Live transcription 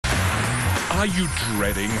Are you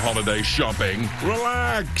dreading holiday shopping?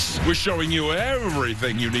 Relax. We're showing you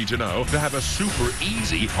everything you need to know to have a super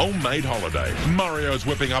easy homemade holiday. Mario's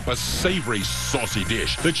whipping up a savory, saucy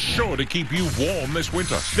dish that's sure to keep you warm this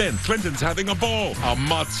winter. Then Clinton's having a ball. A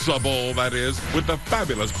matzo ball, that is, with the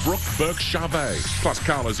fabulous cookbook chewy. Plus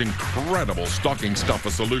Carla's incredible stocking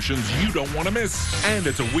stuffer solutions you don't want to miss. And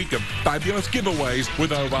it's a week of fabulous giveaways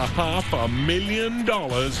with over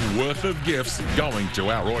 $500,000 worth of gifts going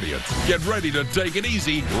to our audience. Get ready to take it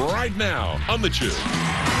easy right now on The Chew. Good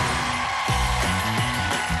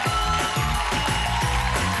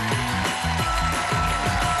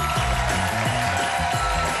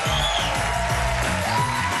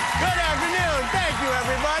afternoon. Thank you,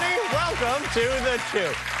 everybody. Welcome to The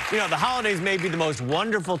Chew. You know, the holidays may be the most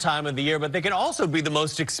wonderful time of the year, but they can also be the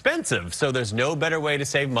most expensive. So there's no better way to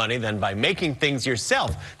save money than by making things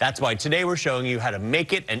yourself. That's why today we're showing you how to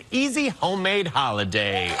make it an easy homemade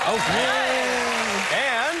holiday. Okay.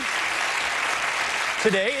 And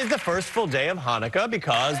today is the first full day of Hanukkah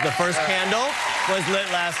because the first candle was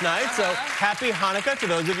lit last night. So happy Hanukkah to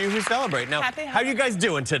those of you who celebrate. Now, how are you guys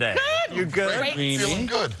doing today? Good. You good? Great. Feeling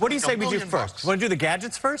good. What do you say we do first? Want to do the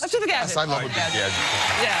gadgets first? Let's do the gadgets. Yes, I love the gadgets.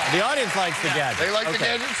 Yeah. The audience likes the gadgets. They like the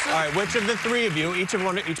gadgets too? All right, which of the three of you, each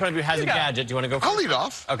one of you has a gadget. Do you want to go first? I'll lead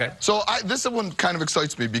off. Okay. So this one kind of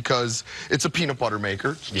excites me because it's a peanut butter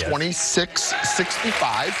maker. Yes.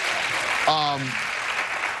 $26.65.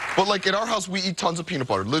 But like at our house, we eat tons of peanut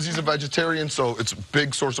butter. Lizzie's a vegetarian, so it's a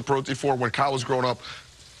big source of protein for her. When Kyle was growing up,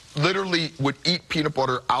 literally would eat peanut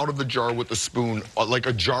butter out of the jar with a spoon, like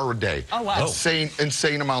a jar a day. Oh, wow.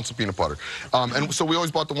 Insane amounts of peanut butter. And so we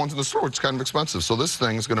always bought the ones in the store, which is kind of expensive. So this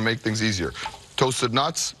thing is going to make things easier. Toasted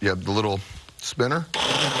nuts, you have the little spinner.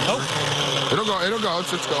 Oh. It'll go, it's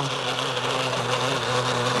going.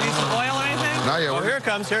 Need some oil or anything? Not yet. Oh, here it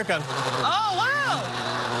comes, here it comes. Oh, wow.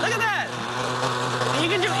 Look at that. You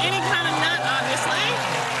can do any kind of nut, obviously.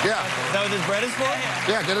 Yeah. Is that what this bread is for?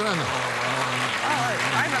 Yeah, get it in there.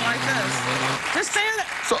 Oh, I even like this. Just stand there.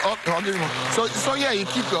 So, I'll give you one. So yeah, you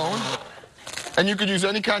keep going. And you could use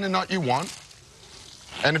any kind of nut you want.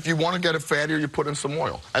 And if you want to get it fattier, you put in some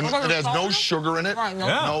oil. And it has no sugar in it. Right, no.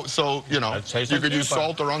 Yeah. No, so, you know, tastes you like could use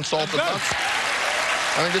peanut butter. salt or unsalted nuts.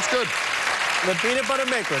 I think it's good. The peanut butter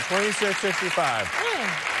maker, $26.65.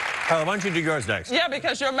 Carla, why don't you do yours next? Yeah,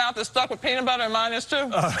 because your mouth is stuck with peanut butter and mine is too.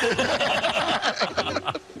 All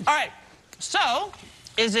right. So,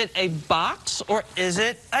 is it a box or is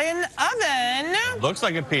it an oven? Looks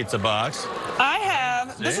like a pizza box. I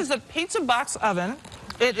have, this is a pizza box oven.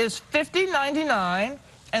 It is $50.99.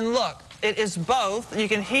 And look, it is both. You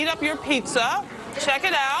can heat up your pizza. Check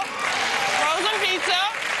it out. Frozen pizza,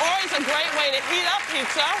 or it's a great way to heat up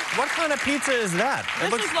pizza. What kind of pizza is that?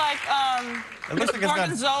 This is like, it looks like it's got-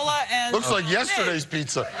 gorgonzola and... Looks like yesterday's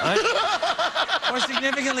pizza. More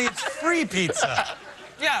significantly, it's free pizza.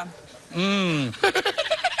 Yeah.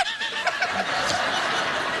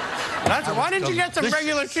 Why didn't you get some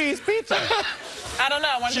regular cheese pizza? I don't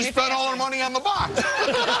know. She spent all her money on the box.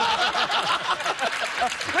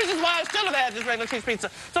 Which is why I still have had this regular cheese pizza.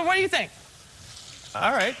 So what do you think?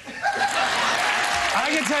 All right. I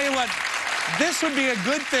can tell you what, this would be a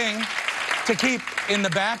good thing to keep in the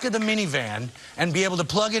back of the minivan and be able to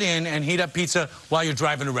plug it in and heat up pizza while you're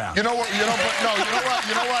driving around. You know what? You know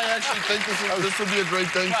why I actually think this would be a great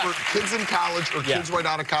thing for kids in college or kids right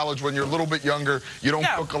out of college. When you're a little bit younger, you don't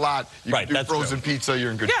cook a lot. You can do frozen pizza.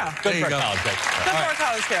 You're in good shape. Good There for you a go. college kid. Good for a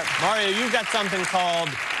college kid. Mario, you've got something called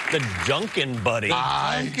the Dunkin' Buddy.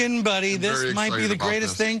 Dunkin' Buddy, very this might be excited the about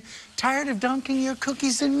greatest this. thing. Tired of dunking your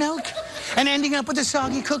cookies in milk and ending up with a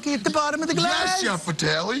soggy cookie at the bottom of the glass? Yes, Chef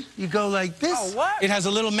Vitale. You go like this. Oh, what? It has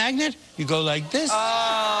a little magnet. You go like this. It's a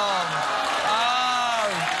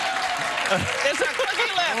cookie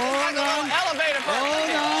lift. It's like a little elevator for a Hold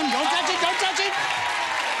cookie. on. Don't touch it. Don't touch it.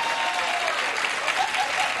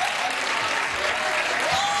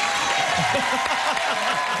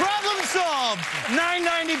 Problem solved.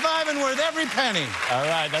 $9.95 and worth every penny. All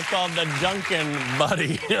right, that's called the Dunkin'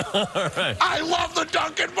 Buddy. All right. I love the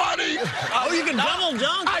Dunkin' Buddy. Oh, you can double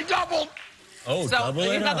dunk. I doubled. Oh, So double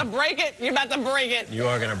you're it about up. to break it. You're about to break it. You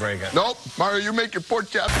are going to break it. Nope, Mario, you make your pork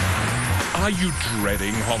chop. Are you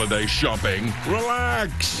dreading holiday shopping?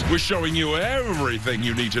 Relax. We're showing you everything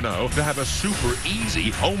you need to know to have a super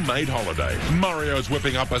easy homemade holiday. Mario's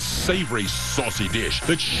whipping up a savory, saucy dish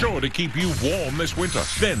that's sure to keep you warm this winter.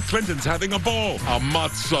 Then Clinton's having a ball. A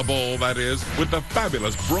matzo ball, that is, with the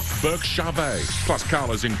fabulous cookbook chewy. Plus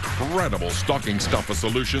Carla's incredible stocking stuffer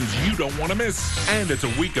solutions you don't want to miss. And it's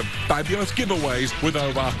a week of fabulous giveaways with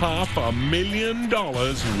over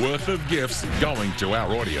 $500,000 worth of gifts going to our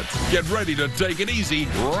audience. Get ready ready to take it easy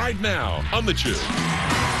right now on The Chew.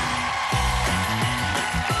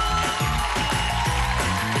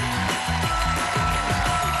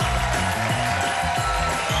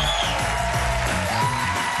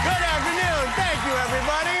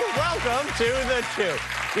 Welcome to The Chew.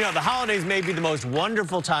 You know, the holidays may be the most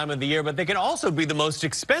wonderful time of the year, but they can also be the most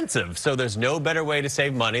expensive. So there's no better way to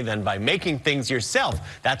save money than by making things yourself.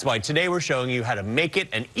 That's why today we're showing you how to make it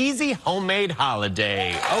an easy homemade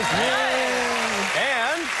holiday. Okay.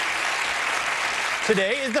 And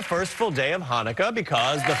today is the first full day of Hanukkah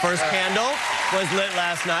because the first candle was lit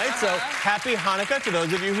last night. So happy Hanukkah to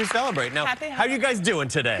those of you who celebrate. Now, how are you guys doing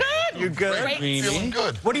today? Good. You good? Great. Feeling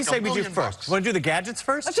good. What do you say we do first? Want to do the gadgets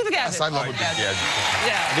first? Let's do the gadgets. Yes, I love a good gadget.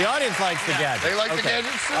 Yeah. The audience likes the gadgets. They like the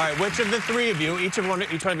gadgets too? All right, which of the three of you, each one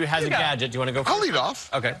of you has a gadget. Do you want to go first? I'll lead off.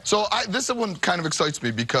 Okay. So this one kind of excites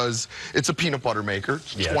me because it's a peanut butter maker.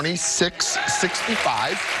 It's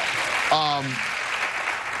 $26.65.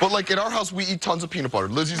 But like at our house, we eat tons of peanut butter.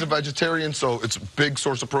 Lizzie's a vegetarian, so it's a big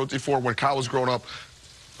source of protein for her. When Kyle was growing up,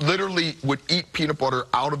 literally would eat peanut butter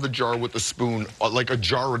out of the jar with a spoon, like a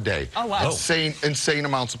jar a day. Oh, wow. Insane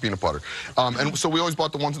amounts of peanut butter. And so we always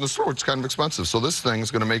bought the ones in the store, which is kind of expensive. So this thing is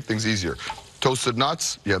going to make things easier. Toasted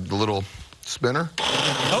nuts, you have the little spinner.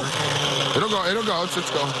 Oh. It'll go, it's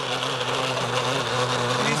going.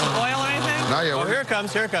 Need some oil or anything? Not yet. Oh, here it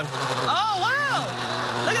comes, here it comes. Oh, wow.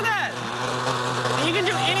 Look at that. And you can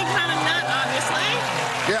do any kind of nut, obviously.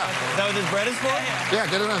 Yeah. Is that what this bread is for? Yeah,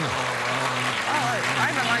 get it in there. I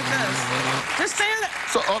even like this. Just stand there.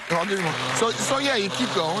 So, I'll give you one. So yeah, you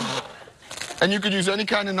keep going. And you could use any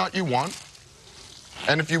kind of nut you want.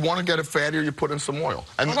 And if you want to get it fattier, you put in some oil.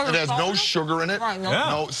 And it has no sugar in it. Right, no.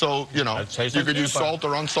 No, so, you know, you could use salt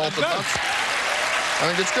or unsalted nuts. I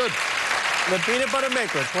think it's good. The peanut butter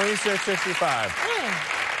maker, $26.65.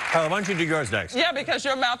 Carla, why don't you do yours next? Yeah, because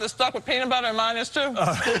your mouth is stuck with peanut butter and mine is too. All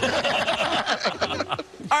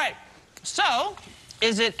right, so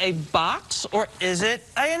is it a box or is it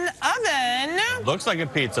an oven? Looks like a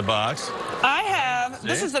pizza box. I have,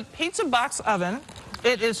 this is a pizza box oven.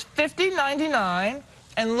 It is $50.99,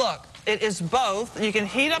 and look, it is both. You can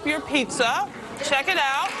heat up your pizza, check it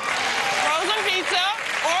out, frozen pizza,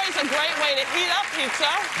 or it's a great way to heat up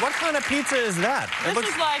pizza. What kind of pizza is that? This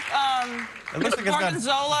is like,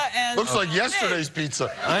 gorgonzola and... Looks like yesterday's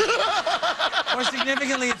pizza. More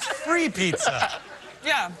significantly, it's free pizza.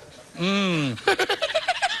 Yeah.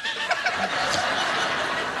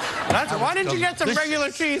 Why didn't you get some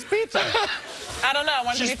regular cheese pizza? I don't know.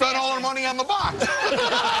 She spent all her money on the box.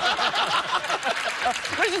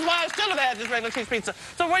 Which is why I still have had this regular cheese pizza.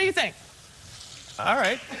 So what do you think? All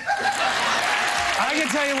right. I can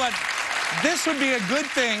tell you what, this would be a good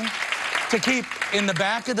thing to keep in the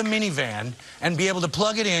back of the minivan and be able to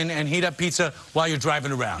plug it in and heat up pizza while you're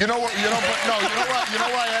driving around. You know what? You know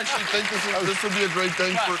what I actually think this would be a great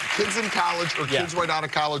thing for kids in college or kids right out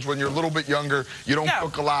of college when you're a little bit younger. You don't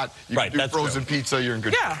cook a lot. You can do frozen pizza. You're in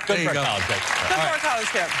good shape. Good for a college kid. Good for a college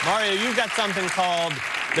kid. Mario, you've got something called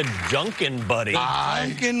the Dunkin' Buddy.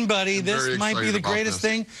 Dunkin' Buddy, this might be the greatest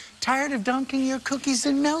thing. Tired of dunking your cookies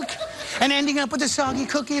in milk and ending up with a soggy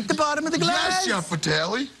cookie at the bottom of the glass? Yes, Chef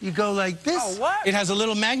Vitale. You go like this. Oh, what? It has a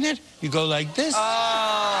little magnet. You go like this. It's a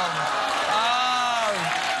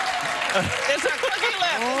cookie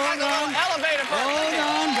lift. It's like a little elevator for a Hold cookie.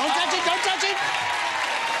 on. Don't touch it. Don't touch it.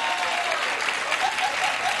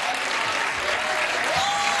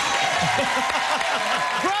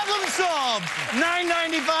 Problem solved.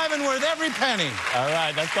 $9.95 and worth every penny. All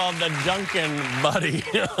right, that's called the Dunkin' Buddy.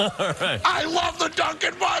 All right. I love the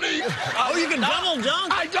Dunkin' Buddy. Oh, you can double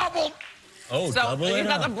dunk? I doubled. Oh, So double it you're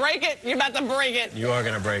about up. to break it. You're about to break it. You are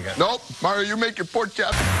going to break it. Nope. Mario, you make your pork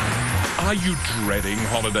chop. Are you dreading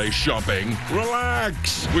holiday shopping?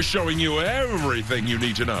 Relax! We're showing you everything you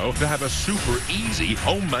need to know to have a super easy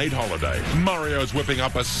homemade holiday. Mario's whipping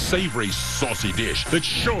up a savory, saucy dish that's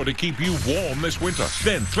sure to keep you warm this winter.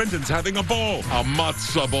 Then Clinton's having a ball, a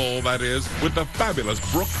matzah ball that is, with the fabulous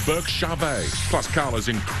Brooke Burke Charvet. Plus Carla's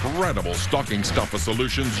incredible stocking stuffer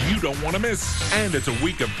solutions you don't want to miss. And it's a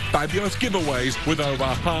week of fabulous giveaways with over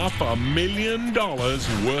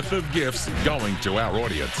 $500,000 worth of gifts going to our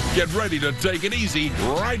audience. Get ready to take it easy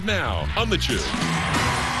right now on The Chew. Good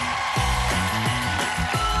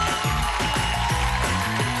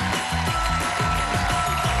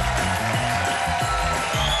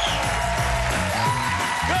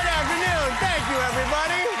afternoon. Thank you,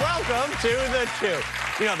 everybody. Welcome to The Chew.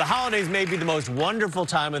 You know, the holidays may be the most wonderful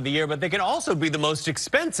time of the year, but they can also be the most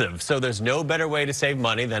expensive. So there's no better way to save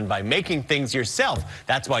money than by making things yourself.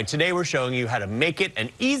 That's why today we're showing you how to make it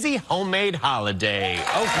an easy homemade holiday.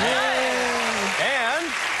 Okay. And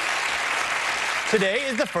Today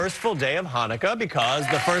is the first full day of Hanukkah because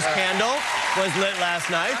the first candle was lit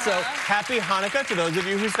last night. So happy Hanukkah to those of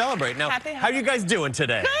you who celebrate. Now, how are you guys doing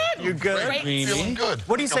today? Good. You good? Great. Feeling good.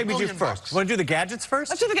 What do you say we do first? Want to do the gadgets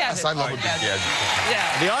first? Let's do the gadgets. Yes, I love a good gadget.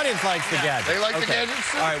 Yeah. The audience likes the gadgets. They like the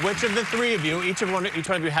gadgets too? All right, which of the three of you, each one of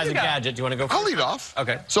you has a gadget. Do you want to go first? I'll lead off.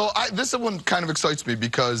 Okay. So this one kind of excites me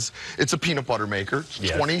because it's a peanut butter maker.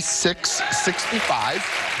 Yes.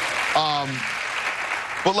 $26.65.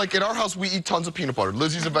 But like at our house, we eat tons of peanut butter.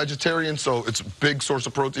 Lizzie's a vegetarian, so it's a big source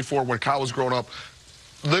of protein for her. When Kyle was growing up,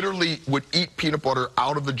 literally would eat peanut butter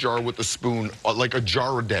out of the jar with a spoon, like a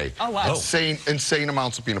jar a day. Oh, wow. Insane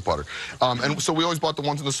amounts of peanut butter. And so we always bought the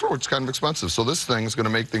ones in the store, which is kind of expensive. So this thing is going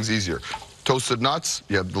to make things easier. Toasted nuts,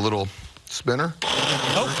 you have the little spinner.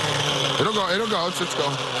 Oh. It'll go, it's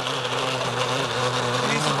going.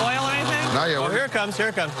 Need some oil or anything? Not yet. Oh, here it comes, here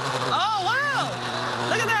it comes. Oh, wow.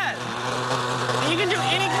 Look at that. You can do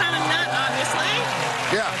any kind of nut, obviously.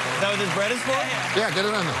 Yeah. Is that what this bread is for? Yeah, get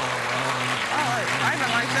it in there. Oh, I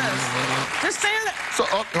even like this. Just stand there. So,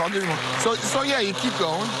 I'll give you more. So yeah, you keep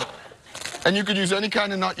going. And you could use any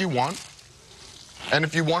kind of nut you want. And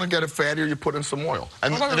if you want to get it fattier, you put in some oil.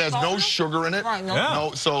 And it has no sugar in it. Right, no. Yeah.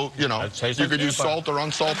 No, so, you know, That tastes you like could use peanut butter. salt or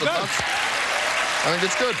unsalted That's good. nuts. I think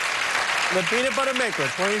it's good. The peanut butter maker,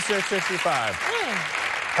 $26.65.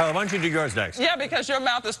 Why don't you do yours next? Yeah, because your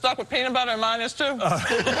mouth is stuck with peanut butter and mine is too. All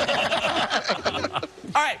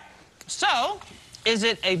right, so is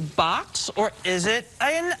it a box or is it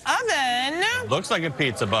an oven? Looks like a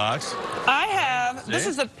pizza box. I have, this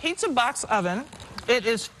is a pizza box oven. It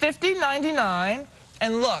is $50.99,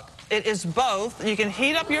 and look, it is both. You can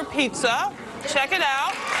heat up your pizza, check it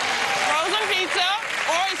out, frozen pizza,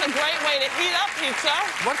 or it's a great way to heat up pizza.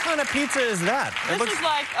 What kind of pizza is that? This is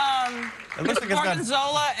like, it looks like it's got-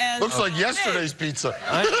 gorgonzola and... Looks like yesterday's pizza.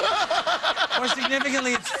 More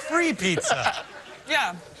significantly, it's free pizza.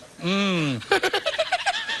 Yeah.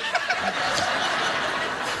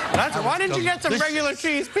 Why didn't you get some regular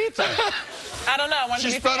cheese pizza? I don't know.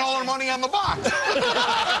 She spent all her money on the box.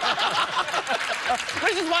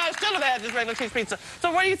 Which is why I still have had this regular cheese pizza. So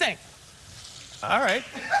what do you think? All right.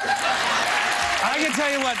 I can tell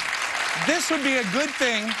you what, this would be a good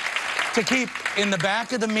thing to keep in the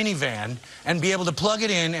back of the minivan and be able to plug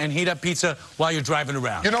it in and heat up pizza while you're driving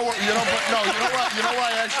around. You know what? You know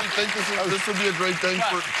why I actually think this would be a great thing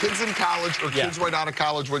for kids in college or kids right out of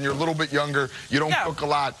college when you're a little bit younger. You don't cook a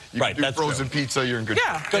lot. You can do frozen pizza. You're in good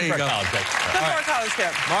shape. Good for go. college kid. Good for a college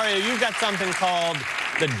kid. Mario, you've got something called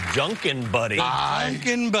the Dunkin' Buddy.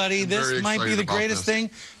 Dunkin' Buddy, this might be the greatest thing.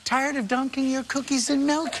 Tired of dunking your cookies in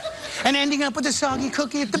milk and ending up with a soggy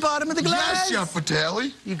cookie at the bottom of the glass? Yes, Chef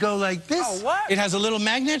Vitale. You go like this. Oh, what? It has a little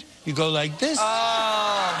magnet. You go like this. It's a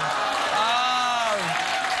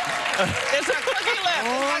cookie lift.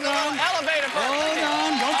 It's like a little elevator for a Hold cookie.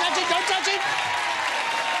 on. Don't touch it. Don't touch it.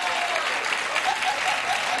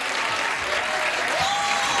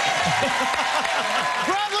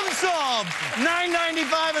 Problem solved.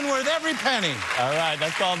 $9.95 and worth every penny. All right,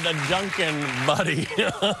 that's called the Dunkin' Buddy.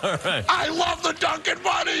 All right. I love the Dunkin'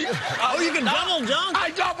 Buddy. Oh, you can double dunk.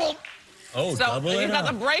 I doubled. Oh, So double you're it about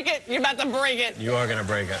up. to break it. You're about to break it. You are going to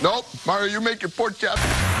break it. Nope, Mario, you make your pork chop.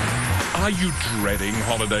 Are you dreading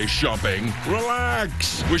holiday shopping?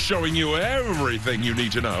 Relax! We're showing you everything you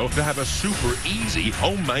need to know to have a super easy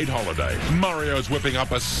homemade holiday. Mario's whipping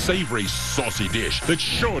up a savory, saucy dish that's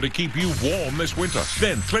sure to keep you warm this winter.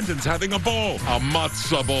 Then Clinton's having a ball, a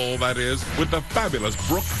matzah ball that is, with the fabulous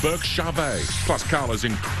Brooke Burke Charvet. Plus Carla's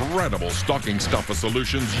incredible stocking stuffer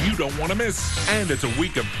solutions you don't want to miss. And it's a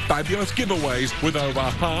week of fabulous giveaways with over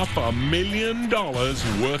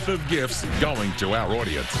 $500,000 worth of gifts going to our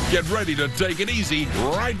audience. Get ready to take it easy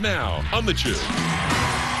right now on The Chew. Good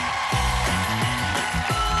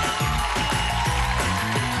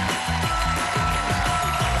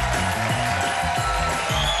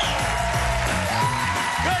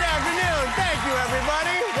afternoon. Thank you,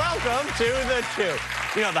 everybody. Welcome to The Chew.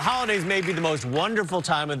 You know, the holidays may be the most wonderful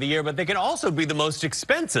time of the year, but they can also be the most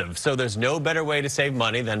expensive. So there's no better way to save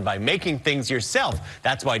money than by making things yourself.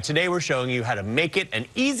 That's why today we're showing you how to make it an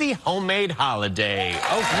easy homemade holiday.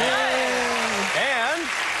 Okay. And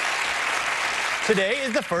today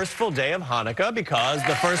is the first full day of Hanukkah because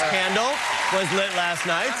the first candle was lit last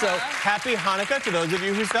night. So happy Hanukkah to those of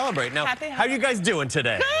you who celebrate. Now, how are you guys doing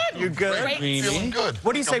today? Good. You good? Great. Feeling good.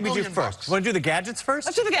 What do you say we do $1 million first? Want to do the gadgets first?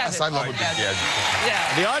 Let's do the gadgets. Yes, I love a good gadget.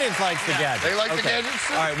 Yeah. The audience likes the gadgets. They like the gadgets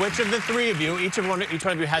too? All right, which of the three of you, each one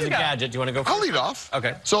of you has a gadget. Do you want to go first? I'll lead off.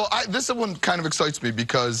 Okay. So this one kind of excites me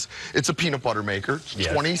because it's a peanut butter maker.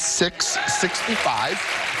 Yes.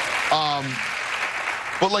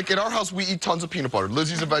 $26.65. But like at our house, we eat tons of peanut butter.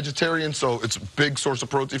 Lizzie's a vegetarian, so it's a big source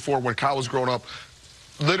of protein for her. When Kyle was growing up,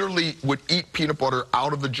 literally would eat peanut butter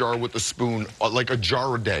out of the jar with a spoon, like a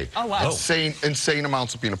jar a day. Oh, wow. Insane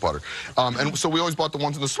amounts of peanut butter. And so we always bought the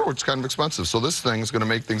ones in the store, which is kind of expensive. So this thing is going to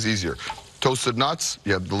make things easier. Toasted nuts,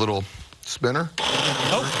 you have the little spinner.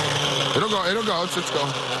 Oh. It'll go, it's go.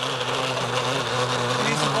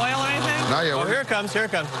 Need some oil or anything? Not yet. Oh, here it comes, here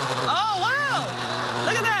it comes. Oh, wow.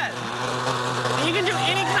 Look at that. You can do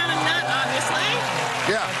any kind of nut, obviously.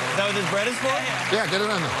 Yeah. Is that what this bread is for? Yeah, get it in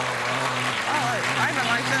there. Oh, I even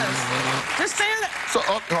like this. Just stand there. So,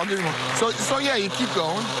 I'll give you more. So yeah, you keep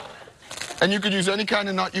going. And you could use any kind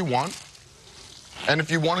of nut you want. And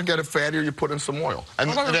if you want to get it fattier, you put in some oil. And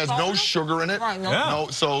it has no sugar in it. Right, no. No,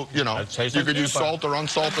 so, you know, you could use salt or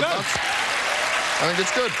unsalted nuts. I think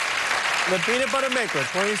it's good. The peanut butter maker,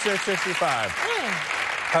 $26.65.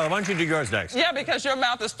 Carla, why don't you do yours next? Yeah, because your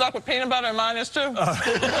mouth is stuck with peanut butter and mine is too. All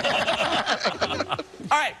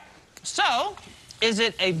right, so is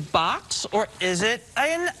it a box or is it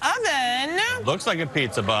an oven? Looks like a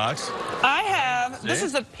pizza box. I have, this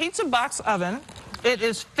is a pizza box oven. It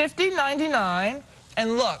is $50.99,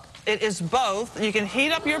 and look, it is both. You can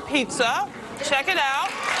heat up your pizza, check it out,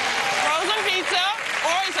 frozen pizza,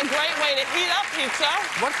 or it's a great way to heat up pizza.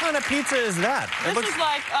 What kind of pizza is that? This is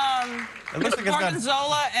like, it looks like it's got...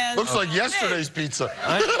 gorgonzola and... Looks like yesterday's pizza.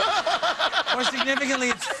 More significantly,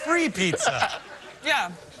 it's free pizza.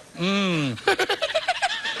 Yeah.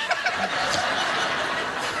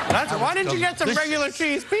 Why didn't you get some regular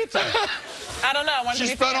cheese pizza? I don't know. She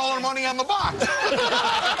spent all her money on the box.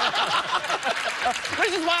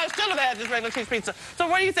 Which is why I still have had this regular cheese pizza. So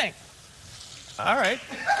what do you think? All right.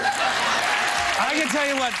 I can tell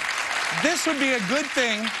you what, this would be a good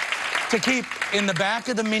thing to keep in the back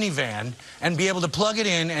of the minivan and be able to plug it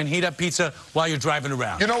in and heat up pizza while you're driving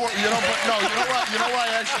around. You know what? You know why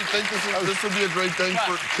I actually think this would be a great thing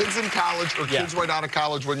for kids in college or kids right out of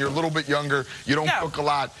college when you're a little bit younger. You don't cook a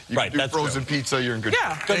lot. You can do frozen pizza. You're in good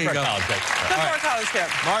shape. Good for a college kid. Good for a college kid.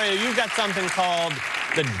 Mario, you've got something called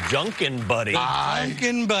the Dunkin' Buddy.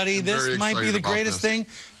 Dunkin' Buddy, this might be the greatest thing.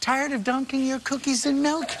 Tired of dunking your cookies in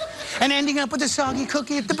milk and ending up with a soggy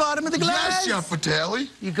cookie at the bottom of the glass? Yes, Chef Vitale.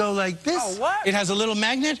 You go like this. Oh, what? It has a little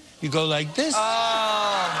magnet. You go like this. It's a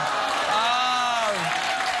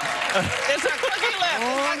cookie lift. It's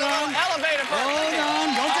like a little elevator for Hold on.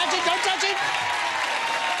 Don't touch it. Don't touch it.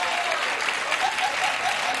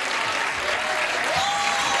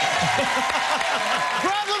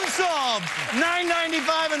 Problem solved.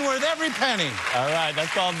 $9.95 and worth every penny. All right,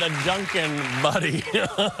 that's called the Dunkin' Buddy.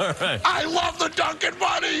 All right. I love the Dunkin'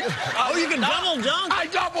 Buddy. Oh, you can double dunk? I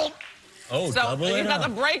doubled. Oh, So double it you're about up.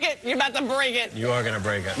 to break it. You're about to break it. You are going to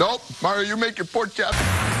break it. Nope. Mario, you make your pork chop.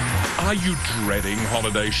 Are you dreading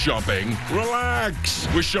holiday shopping? Relax.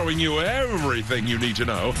 We're showing you everything you need to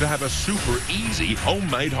know to have a super easy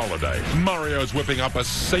homemade holiday. Mario's whipping up a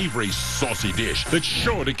savory, saucy dish that's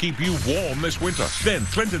sure to keep you warm this winter. Then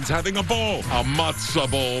Clinton's having a ball. A matzo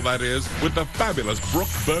ball, that is, with the fabulous Brooke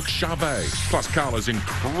Burke Charvet. Plus Carla's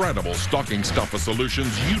incredible stocking stuffer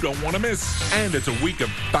solutions you don't want to miss. And it's a week of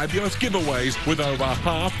fabulous giveaways with over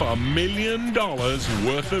 $500,000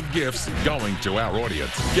 worth of gifts going to our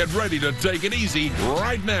audience. Get ready to take it easy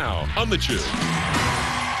right now on The Chew. Good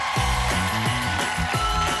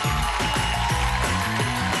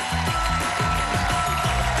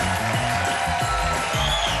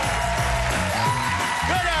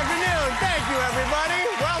afternoon. Thank you, everybody.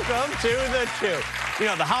 Welcome to The Chew. You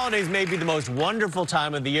know, the holidays may be the most wonderful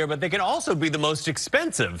time of the year, but they can also be the most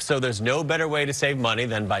expensive. So there's no better way to save money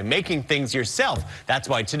than by making things yourself. That's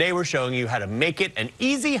why today we're showing you how to make it an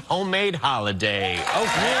easy homemade holiday.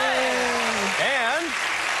 Okay. And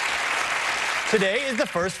today is the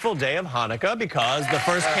first full day of Hanukkah because the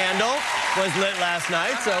first candle was lit last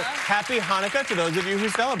night. So happy Hanukkah to those of you who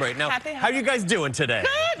celebrate. Now, how are you guys doing today? Good.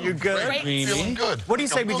 You good? Great. Feeling good. What do you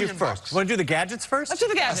say we do first? Want to do the gadgets first? Let's do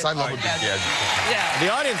the gadgets. Yes, I love a good gadget. Yeah. The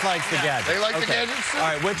audience likes the gadgets. They like the gadgets too? All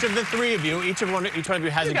right, which of the three of you, each one of you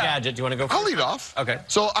has a gadget. Do you want to go first? I'll lead off. Okay.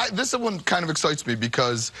 So this one kind of excites me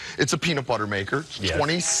because it's a peanut butter maker. Yes.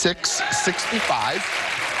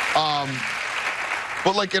 $26.65.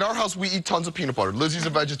 But like at our house, we eat tons of peanut butter. Lizzie's a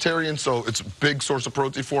vegetarian, so it's a big source of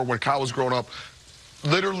protein for her. When Kyle was growing up,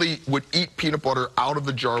 literally would eat peanut butter out of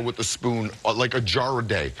the jar with a spoon, like a jar a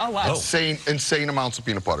day. Oh, wow. Insane amounts of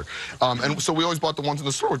peanut butter. And so we always bought the ones in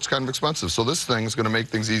the store, which is kind of expensive. So this thing is going to make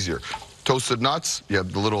things easier. Toasted nuts, you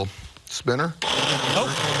have the little spinner. Oh.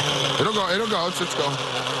 It'll go, it's go.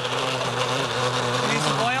 Need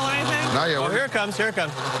some oil or anything? Not yet. Oh, here it comes, here it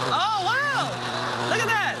comes. Oh, wow. Look at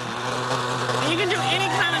that. You can do any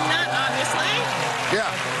kind of nut, obviously. Yeah.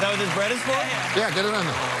 this bread is for? Yeah, get it in there. All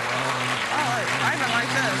right, I even like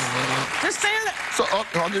this. Just stand there. So,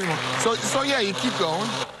 I'll give you more. So yeah, you keep going.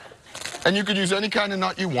 And you could use any kind of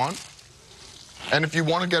nut you want. And if you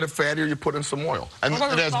want to get it fattier, you put in some oil. And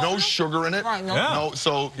it has no sugar in it. Right, no. No,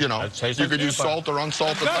 so, you know, you could use salt or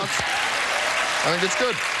unsalted nuts. I think it's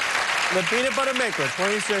good. The peanut butter maker,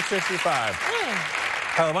 $26.65.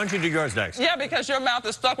 Why don't you do yours next? Yeah, because your mouth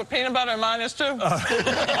is stuck with peanut butter and mine is too. All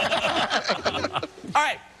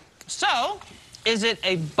right, so is it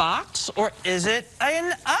a box or is it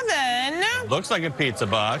an oven? Looks like a pizza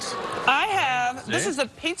box. I have, this is a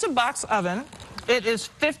pizza box oven. It is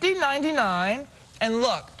 $50.99, and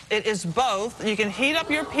look, it is both. You can heat up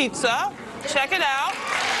your pizza, check it out,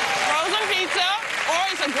 frozen pizza, or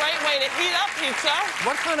it's a great way to heat up pizza.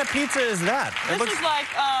 What kind of pizza is that? This is like,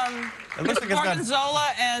 it looks like it's got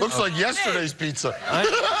gorgonzola and... Looks like yesterday's pizza.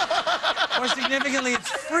 More significantly, it's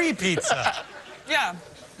free pizza. Yeah.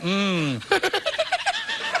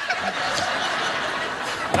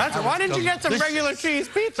 Why didn't you get some regular cheese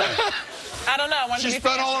pizza? I don't know. She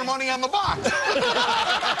spent all her money on the box.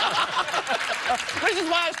 Which is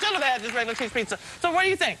why I still have had just regular cheese pizza. So what do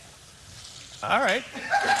you think? All right.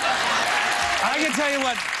 I can tell you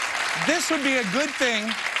what, this would be a good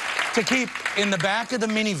thing to keep in the back of the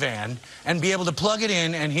minivan and be able to plug it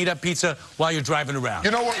in and heat up pizza while you're driving around.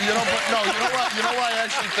 You know what? You know why I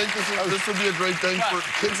actually think this would be a great thing for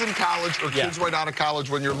kids in college or kids right out of college.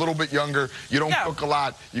 When you're a little bit younger, you don't cook a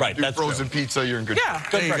lot. You can do frozen pizza. You're in good shape.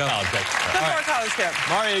 Good for college. Good for a college kid.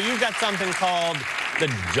 Mario, you've got something called the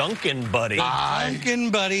Dunkin' Buddy.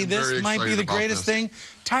 Dunkin' Buddy, this might be the greatest thing.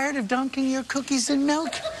 Tired of dunking your cookies in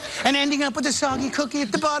milk and ending up with a soggy cookie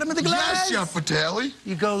at the bottom of the glass? Yes, Chef Vitale.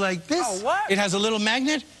 You go like this. Oh, what? It has a little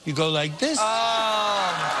magnet. You go like this. It's a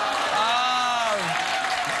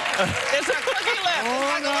cookie lift. It's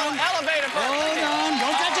like a little elevator for a Hold cookie. on.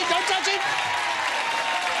 Don't touch it. Don't touch it.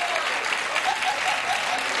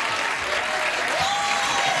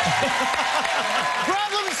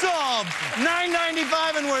 Problem solved.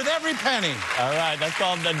 $9.95 and worth every penny. All right, that's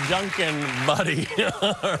called the Dunkin' Buddy.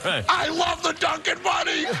 All right. I love the Dunkin'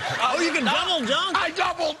 Buddy. Oh, you can double dunk. I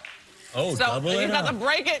doubled. Oh, So double you're it about up. to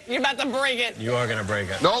break it. You're about to break it. You are going to break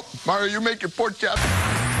it. Nope, Mario, you make your pork chop.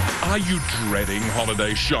 Are you dreading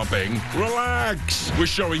holiday shopping? Relax! We're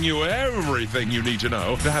showing you everything you need to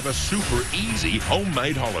know to have a super easy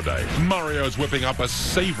homemade holiday. Mario's whipping up a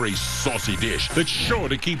savory, saucy dish that's sure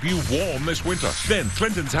to keep you warm this winter. Then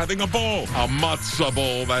Clinton's having a ball, a matzo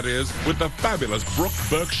ball that is, with the fabulous Brooke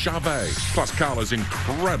Burke Charvet. Plus Carla's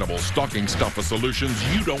incredible stocking stuffer solutions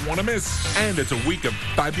you don't want to miss. And it's a week of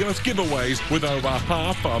fabulous giveaways with over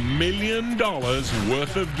 $500,000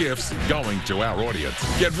 worth of gifts going to our audience.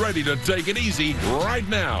 Get ready to take it easy right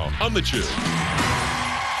now on The Chew. Good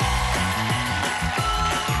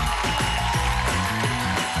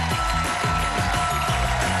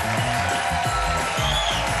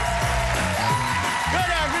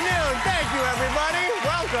afternoon. Thank you, everybody.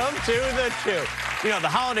 Welcome to The Chew. You know, the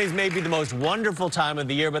holidays may be the most wonderful time of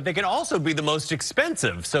the year, but they can also be the most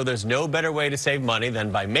expensive. So there's no better way to save money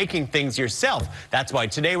than by making things yourself. That's why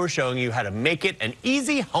today we're showing you how to make it an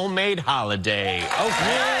easy homemade holiday.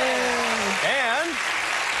 Okay. And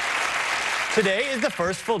today is the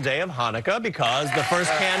first full day of Hanukkah because the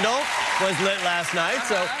first candle was lit last night.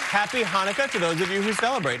 So happy Hanukkah to those of you who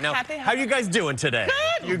celebrate. Now, how are you guys doing today? Good.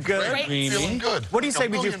 You good? Great. Feeling good. What do you say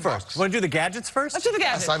we do first? Want to do the gadgets first? Let's do the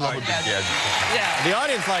gadgets. Yes, I love a good gadget. Yeah. The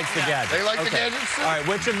audience likes the gadgets. They like the gadgets too? All right,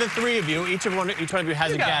 which of the three of you, each one of you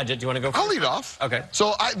has a gadget. Do you want to go first? I'll lead off. Okay.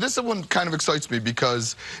 So this one kind of excites me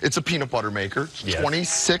because it's a peanut butter maker. Yes.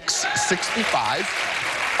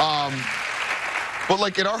 $26.65. But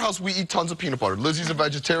like at our house, we eat tons of peanut butter. Lizzie's a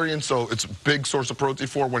vegetarian, so it's a big source of protein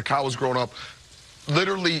for her. When Kyle was growing up,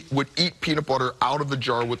 literally would eat peanut butter out of the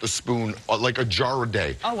jar with a spoon, like a jar a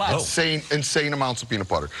day. Oh, wow. Insane amounts of peanut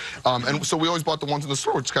butter. And so we always bought the ones in the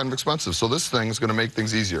store, which is kind of expensive. So this thing is going to make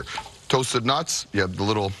things easier. Toasted nuts, you have the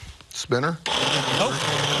little spinner.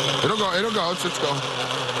 Oh. It'll go, it's going.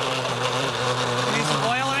 You need some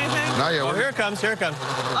oil or anything? Not yet. Oh, here it comes, here it comes.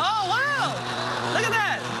 Oh, wow. Look at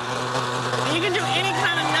that. You can do any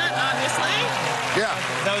kind of nut, obviously. Yeah.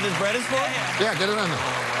 Is that what this bread is for? Yeah, get it in there.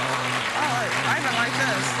 All right, I even like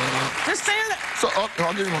this. Just stand there. So, I'll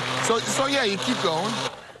give you more. So yeah, you keep going.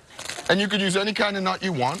 And you could use any kind of nut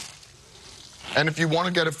you want. And if you want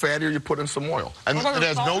to get it fattier, you put in some oil. And it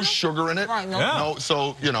has no sugar in it. Right, no. No,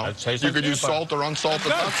 so, you know, you could use salt or unsalted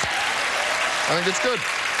nuts. I think it's good.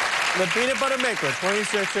 The peanut butter maker,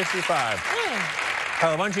 $26.65.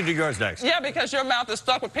 Why don't you do yours next? Yeah, because your mouth is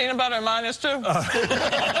stuck with peanut butter and mine is too. All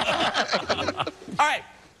right,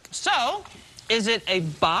 so Is it a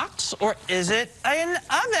box or is it an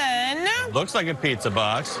oven? Looks like a pizza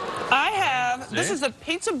box. This is a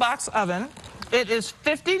pizza box oven. It is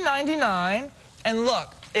 $50.99. And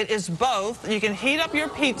look, it is both. You can heat up your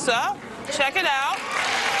pizza. Check it out.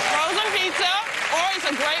 Frozen pizza, or it's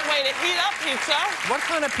a great way to heat up pizza. What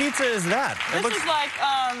kind of pizza is that? This is like,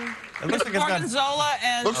 it looks like it's got gorgonzola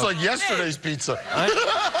and... Looks like yesterday's pizza.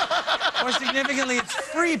 More significantly, it's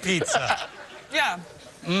free pizza. Yeah.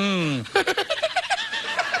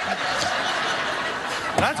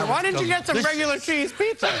 Why didn't you get some regular cheese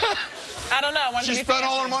pizza? I don't know. She spent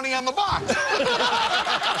all her money on the box.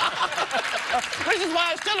 Which is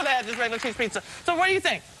why I still have had this regular cheese pizza. So what do you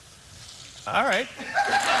think? All right.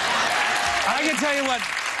 I can tell you what,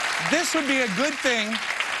 this would be a good thing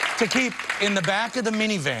to keep in the back of the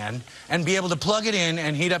minivan and be able to plug it in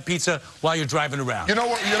and heat up pizza while you're driving around. You know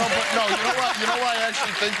what? You know why I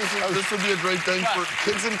actually think this would be a great thing for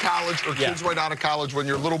kids in college or kids right out of college. When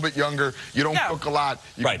you're a little bit younger, you don't cook a lot.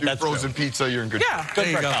 You can do frozen pizza. You're in good shape. Good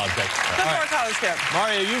for a college kid. Good for a college kid.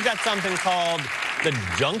 Mario, you've got something called the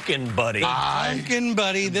Dunkin' Buddy. Dunkin'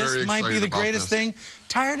 Buddy, this might be the greatest thing.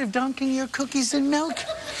 Tired of dunking your cookies in milk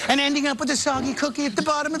and ending up with a soggy cookie at the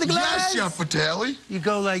bottom of the glass? Yes, Chef Vitale. You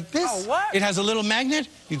go like this. Oh, what? It has a little magnet.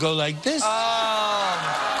 You go like this. It's a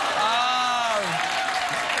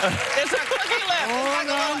cookie lift. It's like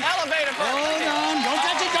a little elevator for a Hold cookie. on. Don't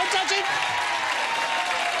touch it. Don't touch it.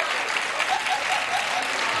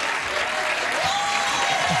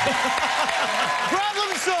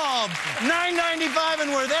 Problem solved. $9.95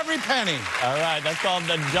 and worth every penny. All right, that's called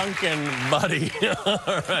the Dunkin' Buddy.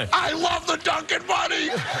 All right. I love the Dunkin'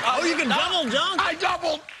 Buddy. Oh, you can double dunk. I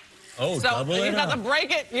doubled. Oh, So double it you're about to up.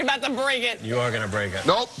 break it. You're about to break it. You are going to break it.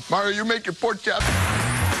 Nope, Mario, you make your pork chop.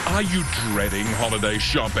 Are you dreading holiday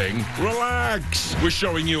shopping? Relax! We're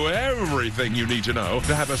showing you everything you need to know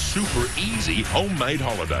to have a super easy homemade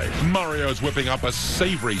holiday. Mario's whipping up a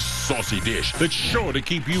savory, saucy dish that's sure to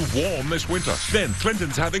keep you warm this winter. Then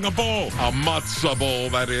Clinton's having a ball, a matzo ball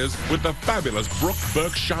that is, with the fabulous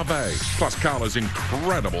Brooke Charvet. Plus Carla's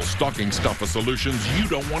incredible stocking stuffer solutions you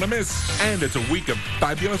don't want to miss. And it's a week of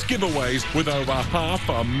fabulous giveaways with over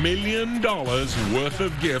 $500,000 worth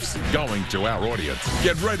of gifts going to our audience.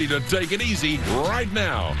 Get ready to take it easy right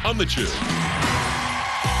now on The Chew. Good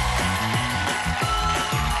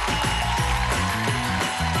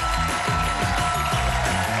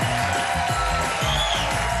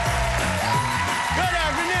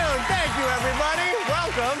afternoon. Thank you, everybody.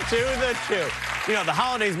 Welcome to The Chew. You know, the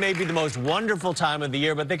holidays may be the most wonderful time of the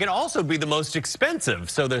year, but they can also be the most expensive.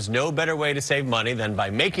 So there's no better way to save money than by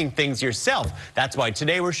making things yourself. That's why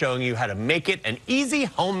today we're showing you how to make it an easy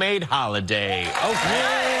homemade holiday.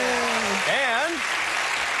 Okay. And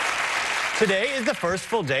today is the first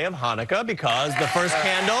full day of Hanukkah because the first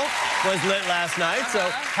candle was lit last night. So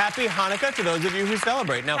happy Hanukkah to those of you who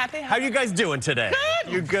celebrate. Now, how are you guys doing today?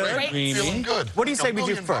 Good. You good? Great. Feeling good. What do you say we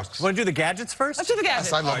do first? Want to do the gadgets first? Let's do the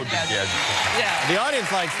gadgets. Yes, I love a good gadget. Yeah. The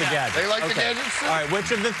audience likes the gadgets. They like the gadgets too? All right, which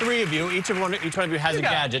of the three of you, each one of you has a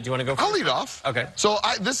gadget? Do you want to go first? I'll lead off. Okay. So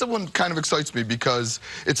this one kind of excites me because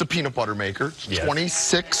it's a peanut butter maker. It's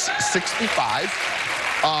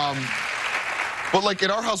 $26.65. But like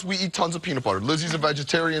at our house, we eat tons of peanut butter. Lizzie's a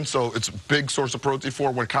vegetarian, so it's a big source of protein for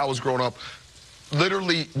her. When Kyle was growing up,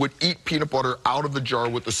 literally would eat peanut butter out of the jar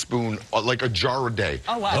with a spoon, like a jar a day.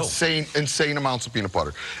 Oh, wow. Insane amounts of peanut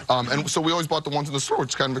butter. And so we always bought the ones in the store, which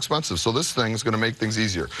is kind of expensive. So this thing is going to make things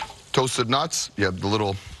easier. Toasted nuts, you have the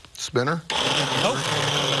little spinner. Oh.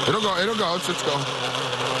 It'll go, it's going.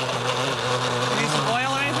 Need some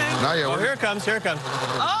oil or anything? Not yet. Oh, here it comes, here it comes.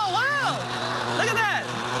 Oh, wow. Look at that.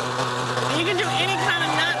 You can do any kind of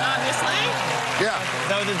nut, obviously. Yeah. Is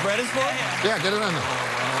that what this bread is for? Yeah, get it in there.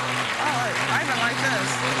 Oh, I even like this.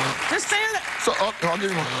 Just stand there. So, I'll give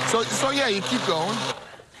you more. So yeah, you keep going.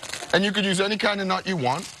 And you could use any kind of nut you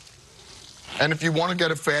want. And if you want to get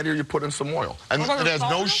it fattier, you put in some oil. And it has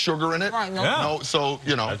no sugar in it. Right, no. Yeah. No, so,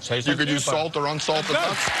 you know, tastes you like could use peanut butter. salt or unsalted That's good.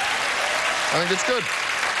 nuts. I think it's good.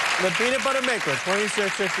 The peanut butter maker,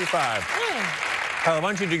 $26.65. Why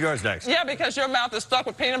don't you do yours next? Yeah, because your mouth is stuck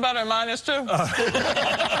with peanut butter and mine is too. All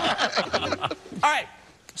right,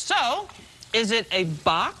 so is it a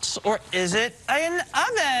box or is it an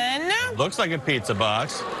oven? Looks like a pizza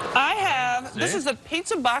box. This is a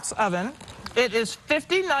pizza box oven. It is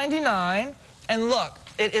 $50.99. And look,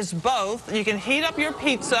 it is both. You can heat up your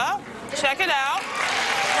pizza. Check it out.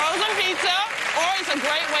 Frozen pizza, or it's a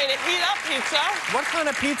great way to heat up pizza. What kind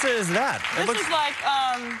of pizza is that? This is like,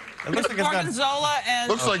 it looks like it's got... gorgonzola and...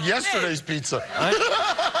 Looks like yesterday's pizza.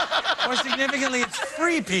 More significantly, it's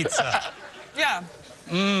free pizza. Yeah.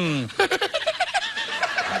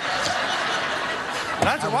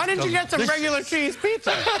 Why didn't you get some regular cheese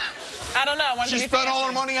pizza? I don't know. She spent all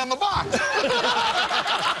her money on the box.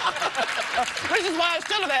 Which is why I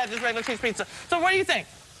should have had this regular cheese pizza. So what do you think?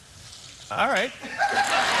 All right.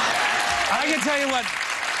 I can tell you what,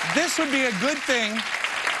 this would be a good thing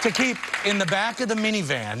to keep in the back of the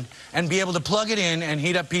minivan and be able to plug it in and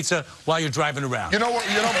heat up pizza while you're driving around. You know what?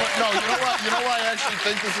 You know why I actually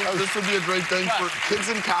think this would be a great thing for kids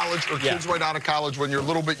in college or kids right out of college when you're a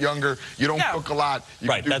little bit younger. You don't cook a lot. You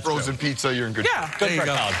can do frozen pizza. You're in good shape. Good for a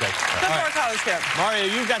college kid. Good for a college kid. Mario,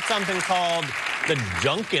 you've got something called the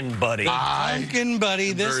Dunkin' Buddy. Dunkin'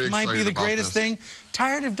 Buddy, this might be the greatest thing.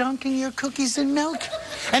 Tired of dunking your cookies in milk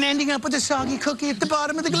and ending up with a soggy cookie at the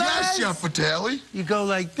bottom of the glass? Yes, Chef Vitale. You go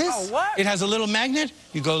like this. Oh, what? It has a little magnet.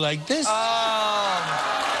 You go like this. It's a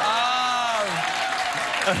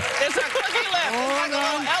cookie lift. It's like a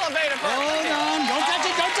little elevator for a Hold cookie. on. Don't touch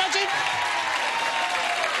it. Don't touch it.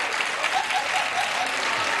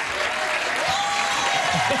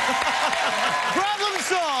 Problem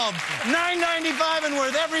solved. $9.95 and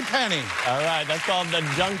worth every penny. All right, that's called the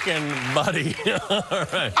Dunkin' Buddy. All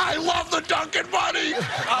right. I love the Dunkin' Buddy.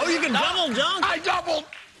 Oh, you can double dunk. I doubled.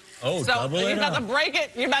 Oh, So double you're it about up. to break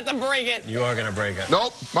it. You're about to break it. You are going to break it.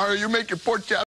 Nope. Mario, you make your pork chop.